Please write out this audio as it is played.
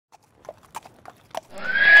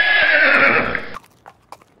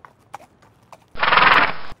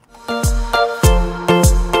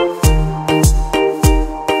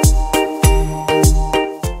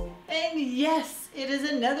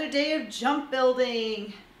jump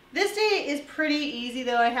building. This day is pretty easy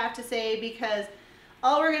though, I have to say, because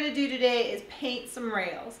all we're going to do today is paint some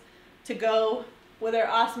rails to go with our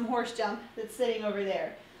awesome horse jump that's sitting over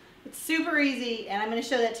there. It's super easy, and I'm going to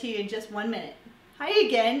show that to you in just 1 minute. Hi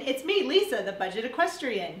again, it's me, Lisa, the Budget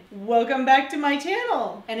Equestrian. Welcome back to my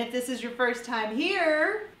channel. And if this is your first time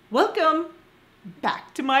here, welcome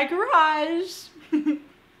back to my garage.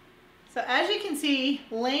 So as you can see,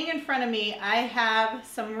 laying in front of me, I have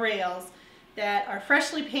some rails that are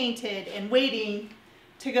freshly painted and waiting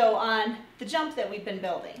to go on the jump that we've been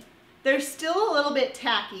building. They're still a little bit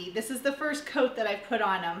tacky. This is the first coat that I've put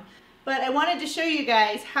on them, but I wanted to show you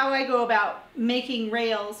guys how I go about making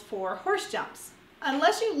rails for horse jumps.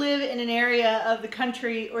 Unless you live in an area of the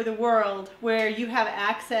country or the world where you have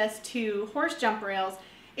access to horse jump rails,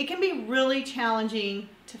 it can be really challenging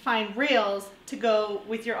to find rails to go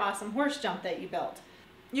with your awesome horse jump that you built.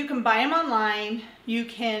 You can buy them online, you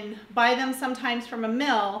can buy them sometimes from a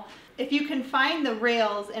mill. If you can find the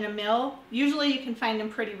rails in a mill, usually you can find them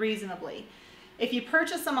pretty reasonably. If you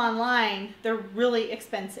purchase them online, they're really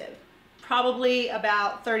expensive. Probably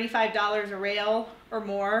about $35 a rail or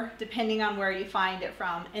more, depending on where you find it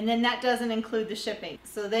from. And then that doesn't include the shipping.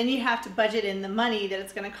 So then you have to budget in the money that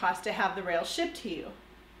it's going to cost to have the rails shipped to you.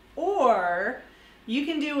 Or you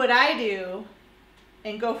can do what I do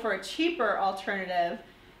and go for a cheaper alternative.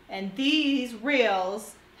 And these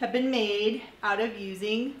rails have been made out of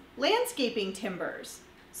using landscaping timbers.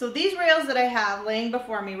 So these rails that I have laying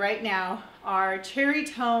before me right now are cherry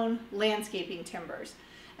tone landscaping timbers.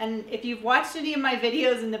 And if you've watched any of my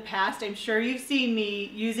videos in the past, I'm sure you've seen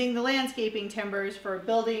me using the landscaping timbers for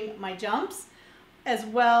building my jumps, as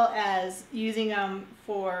well as using them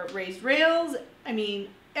for raised rails. I mean,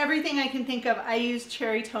 everything I can think of, I use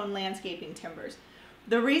cherry tone landscaping timbers.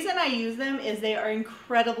 The reason I use them is they are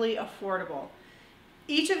incredibly affordable.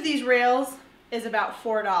 Each of these rails is about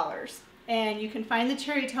 $4, and you can find the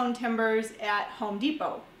cherry tone timbers at Home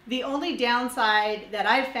Depot. The only downside that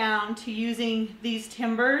I've found to using these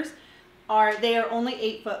timbers are they are only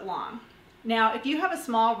 8 foot long. Now, if you have a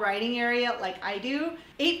small riding area like I do,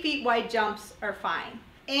 8 feet wide jumps are fine.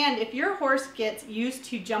 And if your horse gets used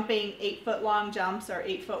to jumping 8 foot long jumps or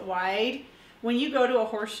 8 foot wide, when you go to a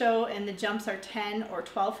horse show and the jumps are 10 or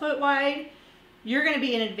 12 foot wide, you're going to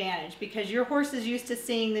be an advantage because your horse is used to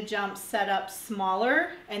seeing the jumps set up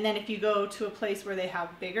smaller. And then if you go to a place where they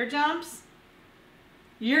have bigger jumps,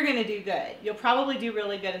 you're going to do good. You'll probably do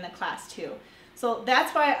really good in the class too. So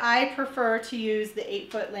that's why I prefer to use the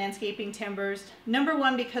 8 foot landscaping timbers. Number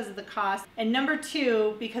one, because of the cost, and number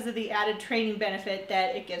two, because of the added training benefit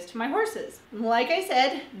that it gives to my horses. Like I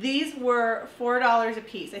said, these were $4 a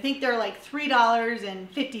piece. I think they're like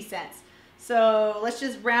 $3.50. So let's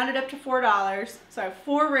just round it up to $4. So I have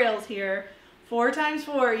 4 rails here. 4 times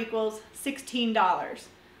 4 equals $16.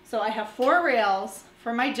 So I have 4 rails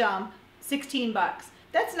for my jump, 16 bucks.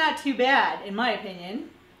 That's not too bad in my opinion.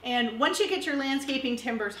 And once you get your landscaping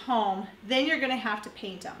timbers home, then you're going to have to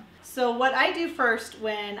paint them. So what I do first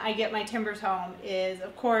when I get my timbers home is,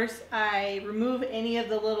 of course, I remove any of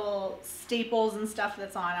the little staples and stuff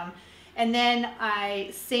that's on them. And then I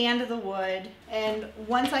sand the wood. And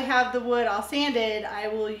once I have the wood all sanded, I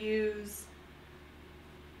will use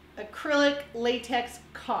acrylic latex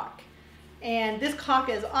caulk. And this caulk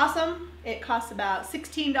is awesome. It costs about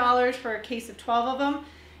 $16 for a case of 12 of them.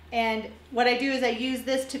 And what I do is I use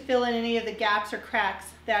this to fill in any of the gaps or cracks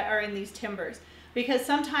that are in these timbers. Because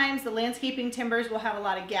sometimes the landscaping timbers will have a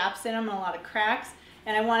lot of gaps in them and a lot of cracks,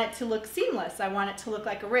 and I want it to look seamless. I want it to look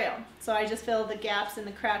like a rail. So I just fill the gaps and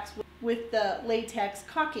the cracks with the latex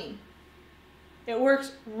caulking. It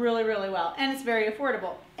works really, really well, and it's very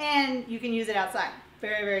affordable. And you can use it outside.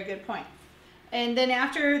 Very, very good point. And then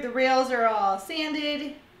after the rails are all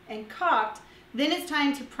sanded and caulked, then it's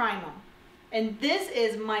time to prime them. And this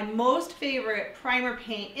is my most favorite primer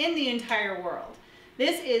paint in the entire world.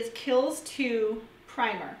 This is Kills 2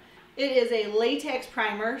 Primer. It is a latex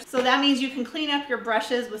primer, so that means you can clean up your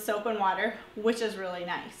brushes with soap and water, which is really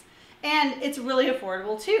nice. And it's really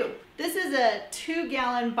affordable too. This is a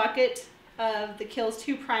 2-gallon bucket of the Kills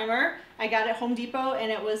 2 Primer. I got it at Home Depot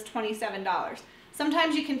and it was $27.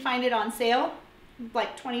 Sometimes you can find it on sale,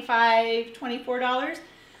 like $25, $24,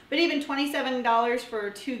 but even $27 for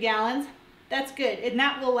 2 gallons, that's good, and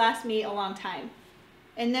that will last me a long time.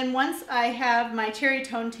 And then once I have my cherry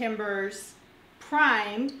tone timbers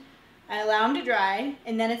primed, I allow them to dry,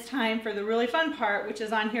 and then it's time for the really fun part, which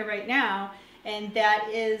is on here right now, and that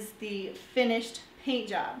is the finished paint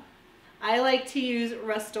job. I like to use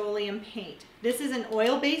Rust-Oleum paint. This is an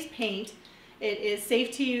oil-based paint. It is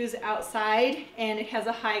safe to use outside, and it has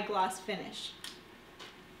a high gloss finish.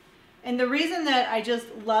 And the reason that I just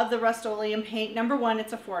love the Rust-Oleum paint, number one,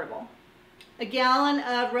 it's affordable. A gallon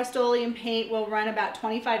of Rust-Oleum paint will run about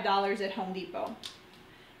 $25 at Home Depot.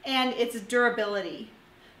 And its durability.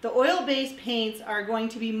 The oil-based paints are going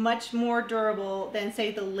to be much more durable than, say,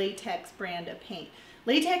 the latex brand of paint.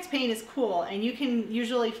 Latex paint is cool, and you can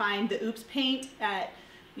usually find the Oops paint at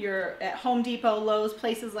Home Depot, Lowe's,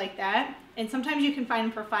 places like that. And sometimes you can find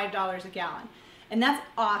them for $5 a gallon. And that's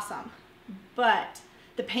awesome. But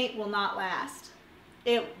the paint will not last.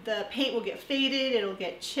 The paint will get faded, it'll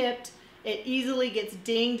get chipped, it easily gets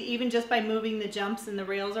dinged even just by moving the jumps and the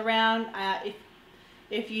rails around.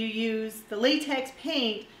 If you use the latex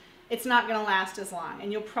paint, it's not going to last as long,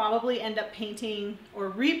 and you'll probably end up painting or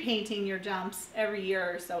repainting your jumps every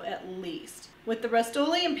year or so at least. With the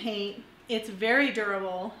Rust-Oleum paint, it's very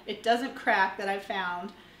durable. It doesn't crack, that I've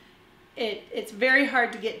found. It's very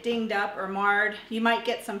hard to get dinged up or marred. You might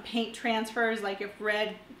get some paint transfers, like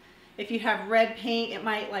if you have red paint, it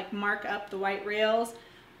might like mark up the white rails,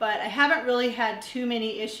 but I haven't really had too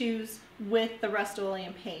many issues with the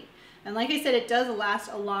Rust-Oleum paint. And like I said, it does last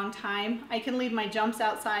a long time. I can leave my jumps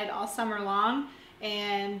outside all summer long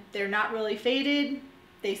and they're not really faded.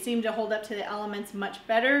 They seem to hold up to the elements much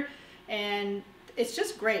better, and it's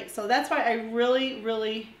just great. So that's why I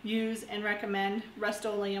really use and recommend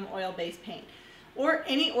Rust-Oleum oil-based paint. Or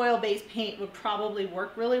any oil-based paint would probably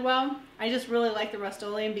work really well. I just really like the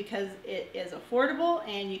Rust-Oleum because it is affordable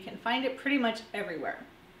and you can find it pretty much everywhere.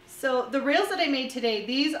 So the rails that I made today,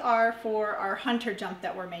 these are for our hunter jump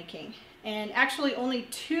that we're making. And actually only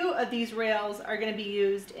 2 of these rails are going to be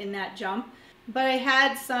used in that jump. But I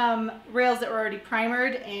had some rails that were already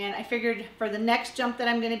primered, and I figured for the next jump that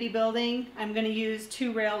I'm going to be building, I'm going to use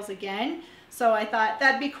 2 rails again. So I thought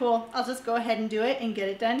that'd be cool. I'll just go ahead and do it and get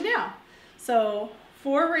it done now. So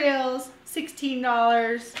 4 rails,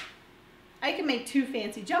 $16. I can make 2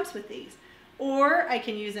 fancy jumps with these. Or I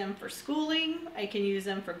can use them for schooling. I can use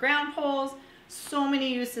them for ground poles. So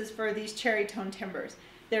many uses for these cherry tone timbers.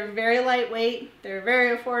 They're very lightweight, they're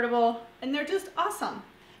very affordable, and they're just awesome.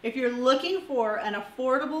 If you're looking for an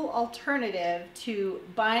affordable alternative to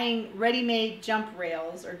buying ready-made jump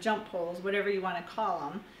rails or jump poles, whatever you want to call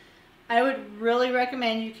them, I would really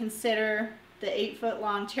recommend you consider the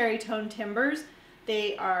 8-foot-long cherry tone timbers.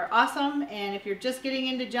 They are awesome, and if you're just getting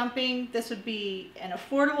into jumping, this would be an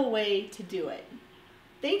affordable way to do it.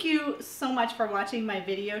 Thank you so much for watching my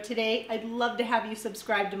video today. I'd love to have you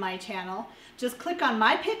subscribe to my channel. Just click on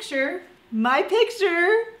my picture.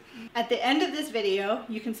 At the end of this video,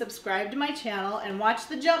 you can subscribe to my channel and watch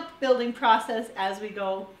the jump building process as we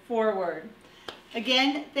go forward.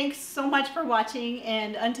 Again, thanks so much for watching,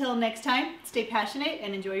 and until next time, stay passionate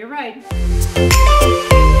and enjoy your ride.